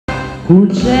Kur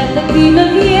qete ky në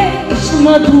vjesh,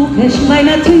 më dukesh mbaj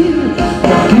natyrë,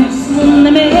 gjysmën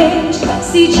e mesh,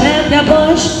 si qetja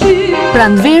bësh ty.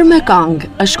 Prandvere me Kange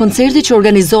është koncerti që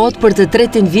organizohet për të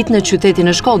tretin vit në qytetin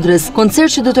e Shkodrës,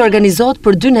 koncert që do të organizohet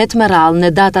për 2 net me radhë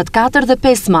në datat 4 dhe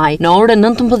 5 maj në orën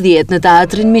 19 në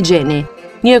Teatrin Migjeni.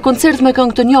 Një koncert me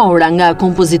këngë të njohura nga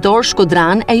kompozitor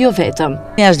shkodran e jo vetëm.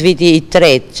 Është viti i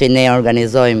 3 që ne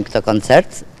organizojmë këtë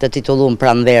koncert, të titulluar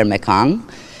Prandvere me Kange.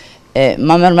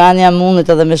 Ma mërmanja mundet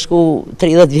edhe me shku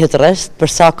 30 vjetë rresht, për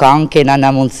sa këngë kena në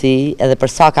mundësi, edhe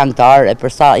për sa këngëtar, e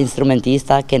për sa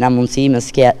instrumentista kena mundësi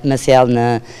me sjell në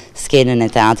skenën e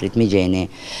Teatrit Migjeni.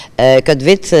 Këtë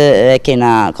vit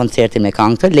kena koncertin me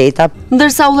këngë të leta.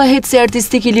 Ndërsa udhëheqësi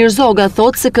artistik i Lirzoga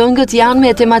thotë se këngët janë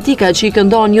me tematika që i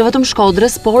këndon jo vetëm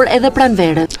Shkodrës, por edhe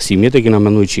Prandverët. Si mjetë e kena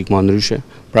menduar çik më ndryshe,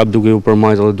 prap duke u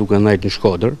përmajt edhe duke ndajt në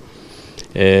Shkodër.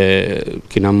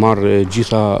 Kena marrë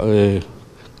gjitha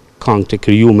këngë të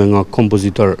krijuar nga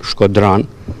kompozitor shkodran,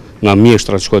 nga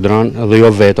mjeshtrat shkodran, dhe jo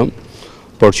vetëm,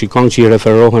 por që këngë që i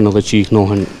referohen edhe që i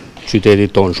knohen qytetit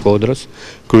tonë Shkodrës.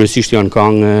 Kryesisht janë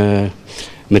këngë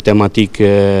me tematikë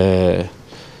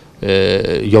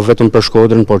jo vetëm për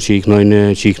Shkodrën, por që i knojnë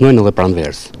edhe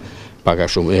Prandverës. Paka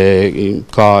shumë.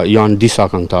 Janë disa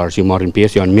këngëtarë që i marrin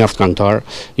pjesë, janë mjaft këngëtarë,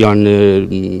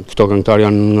 këto këngëtarë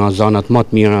janë nga zanat më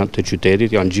të mira të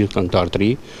qytetit, janë gjithë këngëtarë të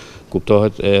ri.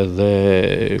 Kuptohet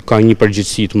edhe ka një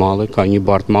përgjegjësi të madhe, ka një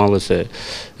barë të madhe se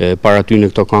para ty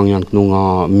në këto këngë janë kënu nga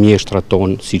mjeshtrat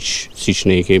tonë, siç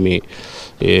ne i kemi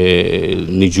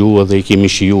një gjuhë dhe i kemi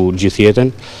shiju gjithë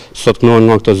jetën. Sot kënohen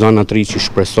nga këto zana të ri që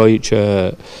shpresoj që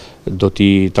do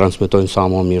t'i transmetojnë sa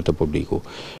më mirë të publiku.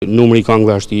 Numri i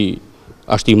këngëve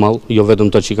është i madh, jo vetëm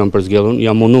të që i kam përzgjedhur,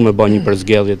 jam mundu me bërë një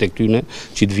përzgjedhje të këtyne,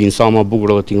 që të vinë sa më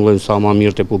bukur dhe t'ingëllojnë sa më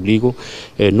mirë të publiku.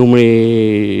 Numri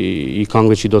i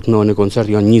këngëve që do të nëhen në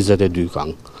koncert janë 22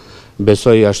 këngë.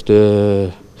 Besoj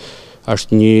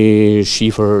është një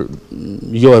shifër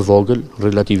jo e vogël,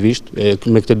 relativisht,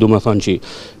 me këtë du me thënë që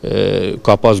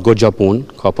ka pas goxha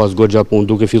punë,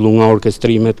 duke fillu nga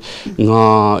orkestrimet, nga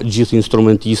gjithë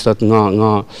instrumentistat,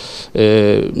 nga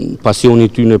pasioni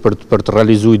tyne për të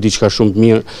realizuar diçka shumë të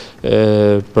mirë,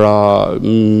 pra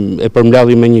e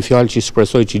përmbledhi me një fjalë që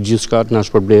shpresoj që gjithçka të na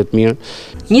shpërblehet mirë.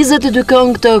 22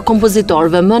 këngë të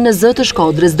kompozitorëve më në zë të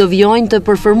Shkodrës do vijojnë të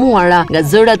performuara nga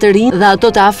zëra të rinj dhe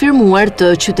ato të afirmuar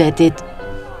të qytetit.